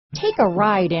Take a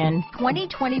ride in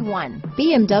 2021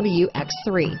 BMW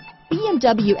X3.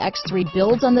 BMW X3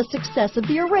 builds on the success of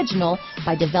the original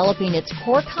by developing its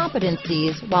core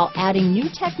competencies while adding new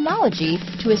technology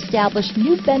to establish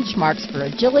new benchmarks for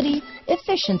agility,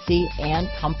 efficiency, and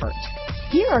comfort.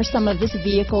 Here are some of this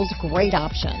vehicle's great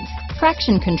options: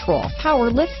 traction control, power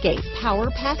liftgate,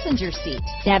 power passenger seat,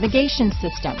 navigation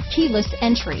system, keyless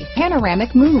entry, panoramic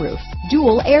moonroof,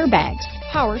 dual airbags,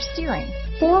 power steering,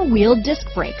 four-wheel disc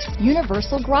brakes,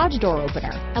 universal garage door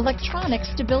opener, electronic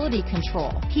stability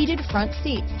control, heated front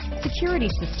seats, security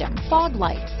system, fog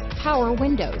lights, power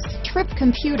windows, trip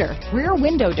computer, rear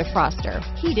window defroster,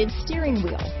 heated steering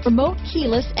wheel, remote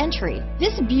keyless entry.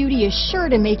 This beauty is sure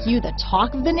to make you the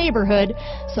talk of the neighborhood,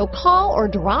 so call or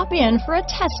drop in for a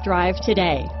test drive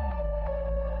today.